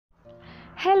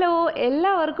Hello,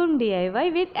 എല്ലാവർക്കും DIY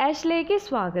വിത്ത് ആഷ്ലേക്ക്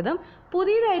സ്വാഗതം.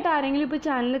 പുതിയതായിട്ട് ആരെങ്കിലും ഇപ്പോൾ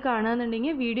ചാനൽ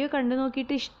കാണുകയാണെന്നുണ്ടെങ്കിൽ വീഡിയോ കണ്ടു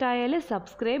നോക്കിയിട്ട് ഇഷ്ടമായാൽ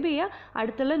സബ്സ്ക്രൈബ് ചെയ്യുക,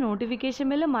 അടുത്തുള്ള നോട്ടിഫിക്കേഷൻ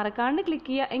ബെല്ല് മറക്കാണ്ട് ക്ലിക്ക്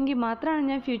ചെയ്യുക. എങ്കിൽ മാത്രമാണ്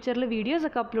ഞാൻ ഫ്യൂച്ചറിൽ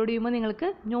വീഡിയോസൊക്കെ അപ്ലോഡ് ചെയ്യുമ്പോൾ നിങ്ങൾക്ക്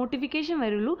നോട്ടിഫിക്കേഷൻ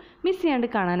വരുള്ളൂ, മിസ് ചെയ്യാണ്ട്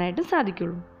കാണാനായിട്ട്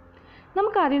സാധിക്കുള്ളൂ.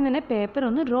 നമുക്ക് ആദ്യം തന്നെ പേപ്പർ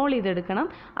ഒന്ന് റോൾ ചെയ്തെടുക്കണം.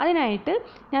 അതിനായിട്ട്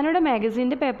ഞാനിവിടെ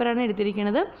മാഗസീൻ്റെ പേപ്പറാണ്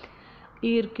എടുത്തിരിക്കുന്നത്.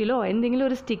 ഈർക്കിലോ എന്തെങ്കിലും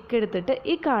ഒരു സ്റ്റിക്ക് എടുത്തിട്ട്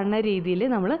ഈ കാണുന്ന രീതിയിൽ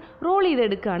നമ്മൾ റോൾ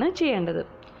ചെയ്തെടുക്കുകയാണ് ചെയ്യേണ്ടത്.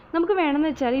 നമുക്ക് വേണമെന്ന്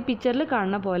വെച്ചാൽ ഈ പിക്ചറിൽ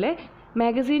കാണുന്ന പോലെ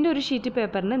മാഗസീൻ്റെ ഒരു ഷീറ്റ്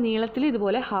പേപ്പറിന് നീളത്തിൽ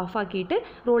ഇതുപോലെ ഹാഫാക്കിയിട്ട്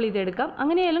റോൾ ചെയ്തെടുക്കാം.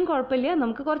 അങ്ങനെയായാലും കുഴപ്പമില്ല,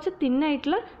 നമുക്ക് കുറച്ച്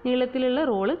തിന്നായിട്ടുള്ള നീളത്തിലുള്ള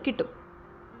റോള് കിട്ടും.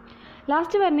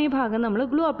 ലാസ്റ്റ് വരുന്ന ഈ ഭാഗം നമ്മൾ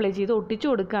ഗ്ലൂ അപ്ലൈ ചെയ്ത് ഒട്ടിച്ചു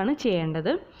കൊടുക്കുകയാണ്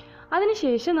ചെയ്യേണ്ടത്.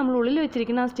 അതിനുശേഷം നമ്മൾ ഉള്ളിൽ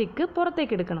വെച്ചിരിക്കുന്ന ആ സ്റ്റിക്ക്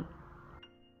പുറത്തേക്ക് എടുക്കണം.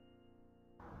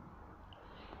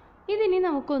 ഇതിനി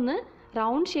നമുക്കൊന്ന്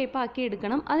റൗണ്ട് ഷേപ്പ് ആക്കി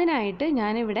എടുക്കണം. അതിനായിട്ട്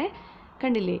ഞാനിവിടെ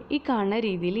കണ്ടില്ലേ, ഈ കാണുന്ന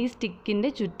രീതിയിൽ ഈ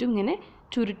സ്റ്റിക്കിൻ്റെ ചുറ്റും ഇങ്ങനെ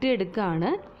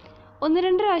ചുരുട്ടിയെടുക്കുകയാണ്.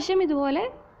 1-2 പ്രാവശ്യം ഇതുപോലെ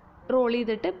റോൾ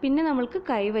ചെയ്തിട്ട് പിന്നെ നമ്മൾക്ക്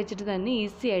കൈ വെച്ചിട്ട് തന്നെ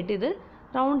ഈസി ആയിട്ട് ഇത്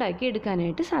റൗണ്ടാക്കി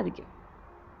എടുക്കാനായിട്ട് സാധിക്കും.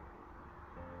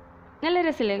 നല്ല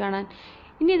രസമല്ലേ കാണാൻ?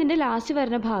 ഇനി ഇതിൻ്റെ ലാസ്റ്റ്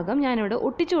വരുന്ന ഭാഗം ഞാനിവിടെ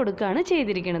ഒട്ടിച്ചു കൊടുക്കുകയാണ്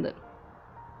ചെയ്തിരിക്കുന്നത്.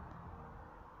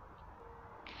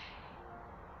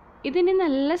 ഇതിന്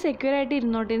നല്ല സെക്യൂറായിട്ട്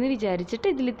ഇരുന്നോട്ടെ എന്ന് വിചാരിച്ചിട്ട്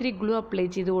ഇതിലിത്തിരി ഗ്ലൂ അപ്ലൈ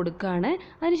ചെയ്ത് കൊടുക്കുകയാണ്.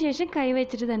 അതിനുശേഷം കൈ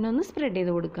വെച്ചിട്ട് തന്നെ ഒന്ന് സ്പ്രെഡ്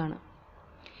ചെയ്ത് കൊടുക്കുകയാണ്.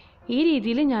 ഈ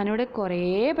രീതിയിൽ ഞാനിവിടെ കുറേ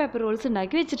പേപ്പർ റോൾസ്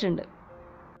ഉണ്ടാക്കി വെച്ചിട്ടുണ്ട്.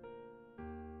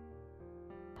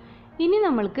 ഇനി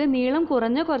നമ്മൾക്ക് നീളം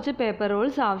കുറഞ്ഞ കുറച്ച് പേപ്പർ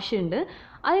റോൾസ് ആവശ്യമുണ്ട്.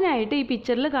 അതിനായിട്ട് ഈ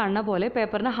പിക്ചറിൽ കാണുന്ന പോലെ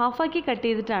പേപ്പറിനെ ഹാഫാക്കി കട്ട്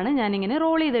ചെയ്തിട്ടാണ് ഞാനിങ്ങനെ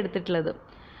റോൾ ചെയ്തെടുത്തിട്ടുള്ളത്.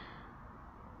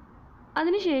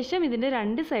 അതിനുശേഷം ഇതിൻ്റെ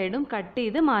 2 സൈഡും കട്ട്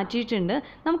ചെയ്ത് മാറ്റിയിട്ടുണ്ട്.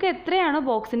 നമുക്ക് എത്രയാണോ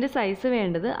ബോക്സിൻ്റെ സൈസ്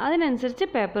വേണ്ടത് അതിനനുസരിച്ച്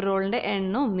പേപ്പർ റോളിൻ്റെ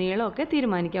എണ്ണവും നീളവും ഒക്കെ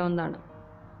തീരുമാനിക്കാവുന്നതാണ്.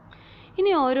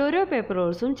 ഇനി ഓരോരോ പേപ്പർ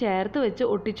റോൾസും ചേർത്ത് വെച്ച്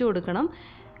ഒട്ടിച്ചു കൊടുക്കണം.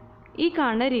 ഈ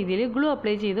കാണുന്ന രീതിയിൽ ഗ്ലൂ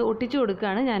അപ്ലൈ ചെയ്ത് ഒട്ടിച്ചു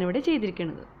കൊടുക്കുകയാണ് ഞാനിവിടെ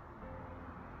ചെയ്തിരിക്കുന്നത്.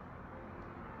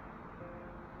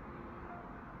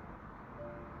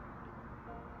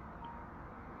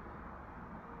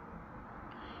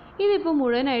 ഇതിപ്പോൾ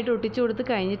മുഴുവനായിട്ട് ഒട്ടിച്ചു കൊടുത്ത്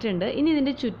കഴിഞ്ഞിട്ടുണ്ട്. ഇനി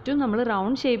ഇതിൻ്റെ ചുറ്റും നമ്മൾ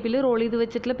റൗണ്ട് ഷേപ്പിൽ റോൾ ചെയ്ത്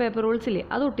വെച്ചിട്ടുള്ള പേപ്പർ റോൾസ് ഇല്ലേ,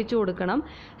 അത് ഒട്ടിച്ചു കൊടുക്കണം.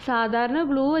 സാധാരണ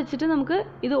ഗ്ലൂ വെച്ചിട്ട് നമുക്ക്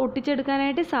ഇത്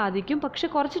ഒട്ടിച്ചെടുക്കാനായിട്ട് സാധിക്കും, പക്ഷെ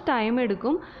കുറച്ച് ടൈം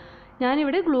എടുക്കും.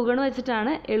 ഞാനിവിടെ ഗ്ലൂ ഗൺ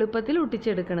വെച്ചിട്ടാണ് എളുപ്പത്തിൽ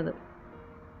ഒട്ടിച്ചെടുക്കുന്നത്.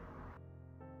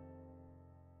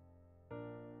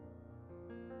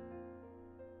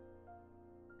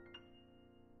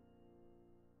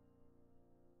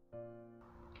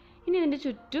 ഇനി ഇതിൻ്റെ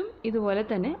ചുറ്റും ഇതുപോലെ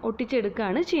തന്നെ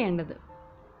ഒട്ടിച്ചെടുക്കുകയാണ് ചെയ്യേണ്ടത്.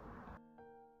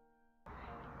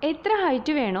 എത്ര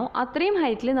ഹൈറ്റ് വേണോ അത്രയും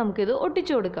ഹൈറ്റിൽ നമുക്കിത്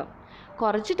ഒട്ടിച്ചു കൊടുക്കാം.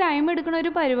 കുറച്ച് ടൈം എടുക്കുന്ന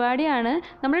ഒരു പരിപാടിയാണ്.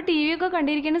 നമ്മൾ TV ഒക്കെ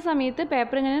കണ്ടിരിക്കുന്ന സമയത്ത്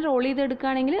പേപ്പർ ഇങ്ങനെ റോൾ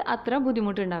ചെയ്തെടുക്കുകയാണെങ്കിൽ അത്ര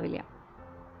ബുദ്ധിമുട്ടുണ്ടാവില്ല.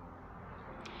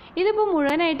 ഇതിപ്പോൾ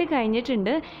മുഴുവനായിട്ട്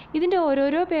കഴിഞ്ഞിട്ടുണ്ട്. ഇതിൻ്റെ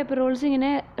ഓരോരോ പേപ്പർ റോൾസ്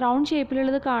ഇങ്ങനെ റൗണ്ട്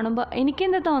ഷേപ്പിലുള്ളത് കാണുമ്പോൾ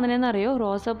എനിക്കെന്താ തോന്നണതെന്ന് അറിയോ,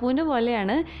 റോസാപ്പൂവിൻ്റെ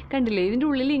പോലെയാണ്. കണ്ടില്ലേ, ഇതിൻ്റെ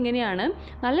ഉള്ളിൽ ഇങ്ങനെയാണ്.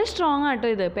 നല്ല സ്ട്രോങ് ആട്ടോ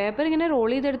ഇത്. പേപ്പർ ഇങ്ങനെ റോൾ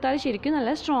ചെയ്തെടുത്താൽ ശരിക്കും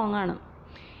നല്ല സ്ട്രോങ് ആണ്.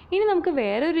 ഇനി നമുക്ക്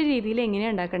വേറെ ഒരു രീതിയിൽ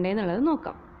എങ്ങനെയാണ് ഉണ്ടാക്കേണ്ടതെന്നുള്ളത്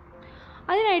നോക്കാം.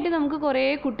 അതിനായിട്ട് നമുക്ക് കുറേ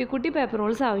കുട്ടി കുട്ടി പേപ്പർ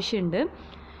റോൾസ് ആവശ്യമുണ്ട്.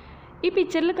 ഈ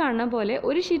പിക്ചറിൽ കാണുന്ന പോലെ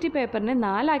ഒരു ഷീറ്റ് പേപ്പറിനെ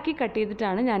 4 ആക്കി കട്ട്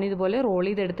ചെയ്തിട്ടാണ് ഞാനിതുപോലെ റോൾ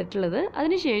ചെയ്തെടുത്തിട്ടുള്ളത്.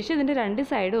 അതിനുശേഷം ഇതിൻ്റെ 2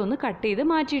 സൈഡും ഒന്ന് കട്ട് ചെയ്ത്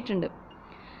മാറ്റിയിട്ടുണ്ട്.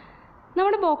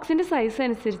 നമ്മുടെ ബോക്സിൻ്റെ സൈസ്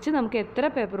അനുസരിച്ച് നമുക്ക് എത്ര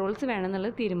പേപ്പർ റോൾസ്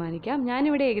വേണമെന്നുള്ളത് തീരുമാനിക്കാം.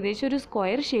 ഞാനിവിടെ ഏകദേശം ഒരു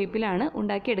സ്ക്വയർ ഷേപ്പിലാണ്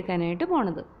ഉണ്ടാക്കിയെടുക്കാനായിട്ട്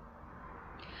പോണത്.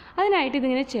 അതിനായിട്ട്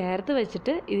ഇതിങ്ങനെ ചേർത്ത്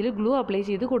വെച്ചിട്ട് ഇതിൽ ഗ്ലൂ അപ്ലൈ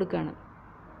ചെയ്ത് കൊടുക്കുകയാണ്.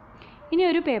 ഇനി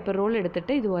ഒരു പേപ്പർ റോൾ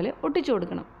എടുത്തിട്ട് ഇതുപോലെ ഒട്ടിച്ചു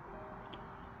കൊടുക്കണം.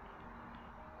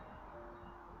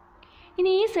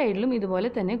 ഇനി ഈ സൈഡിലും ഇതുപോലെ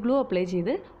തന്നെ ഗ്ലൂ അപ്ലൈ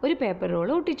ചെയ്ത് ഒരു പേപ്പർ റോൾ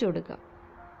ഒട്ടിച്ചു കൊടുക്കുക.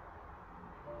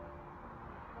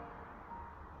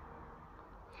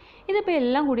 ഇതിപ്പോൾ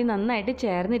എല്ലാം കൂടി നന്നായിട്ട്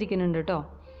ചേർന്നിരിക്കുന്നുണ്ട് കേട്ടോ.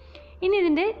 ഇനി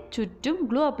ഇതിൻ്റെ ചുറ്റും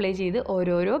ഗ്ലൂ അപ്ലൈ ചെയ്ത്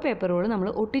ഓരോരോ പേപ്പർ റോൾ നമ്മൾ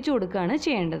ഒട്ടിച്ചു കൊടുക്കുകയാണ്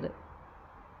ചെയ്യേണ്ടത്.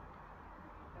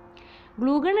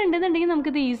 ഗ്ലൂ ഗൺ ഉണ്ടെന്നുണ്ടെങ്കിൽ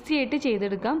നമുക്കിത് ഈസി ആയിട്ട്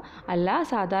ചെയ്തെടുക്കാം. അല്ല,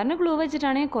 സാധാരണ ഗ്ലൂ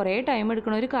വെച്ചിട്ടാണെങ്കിൽ കുറേ ടൈം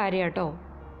എടുക്കുന്ന ഒരു കാര്യം കേട്ടോ.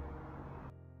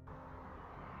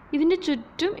 ഇതിൻ്റെ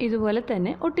ചുറ്റും ഇതുപോലെ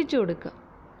തന്നെ ഒട്ടിച്ചു കൊടുക്കുക.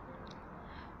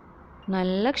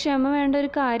 നല്ല ക്ഷമ വേണ്ട ഒരു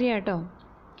കാര്യം കേട്ടോ.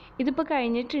 ഇതിപ്പോൾ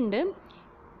കഴിഞ്ഞിട്ടുണ്ട്.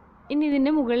 ഇനി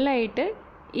ഇതിൻ്റെ മുകളിലായിട്ട്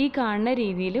ഈ കാണുന്ന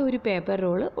രീതിയിൽ ഒരു പേപ്പർ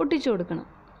റോള് ഒട്ടിച്ചു കൊടുക്കണം.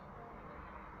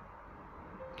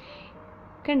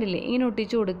 കണ്ടില്ലേ, ഇങ്ങനെ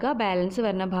ഒട്ടിച്ചു കൊടുക്കുക. ബാലൻസ്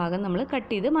വരുന്ന ഭാഗം നമ്മൾ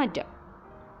കട്ട് ചെയ്ത് മാറ്റാം.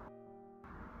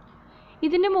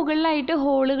 ഇതിൻ്റെ മുകളിലായിട്ട്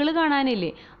ഹോളുകൾ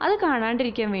കാണാനില്ലേ, അത്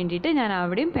കാണാണ്ടിരിക്കാൻ വേണ്ടിയിട്ട് ഞാൻ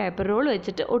അവിടെയും പേപ്പർ റോൾ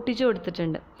വെച്ചിട്ട് ഒട്ടിച്ചു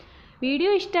കൊടുത്തിട്ടുണ്ട്. വീഡിയോ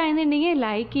ഇഷ്ടമായെന്നുണ്ടെങ്കിൽ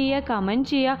ലൈക്ക് ചെയ്യുക, കമൻറ്റ്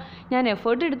ചെയ്യുക. ഞാൻ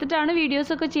എഫേർട്ട് എടുത്തിട്ടാണ്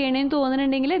വീഡിയോസൊക്കെ ചെയ്യണമെന്ന്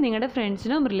തോന്നുന്നുണ്ടെങ്കിൽ നിങ്ങളുടെ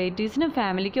ഫ്രണ്ട്സിനും റിലേറ്റീവ്സിനും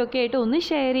ഫാമിലിക്കും ഒക്കെ ആയിട്ട് ഒന്ന്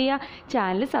ഷെയർ ചെയ്യുക.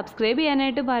 ചാനൽ സബ്സ്ക്രൈബ്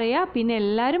ചെയ്യാനായിട്ട് പറയുക. പിന്നെ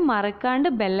എല്ലാവരും മറക്കാണ്ട്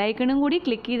ബെല്ലൈക്കണും കൂടി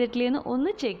ക്ലിക്ക് ചെയ്തിട്ടില്ലെന്ന്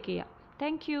ഒന്ന് ചെക്ക് ചെയ്യുക.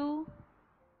 താങ്ക്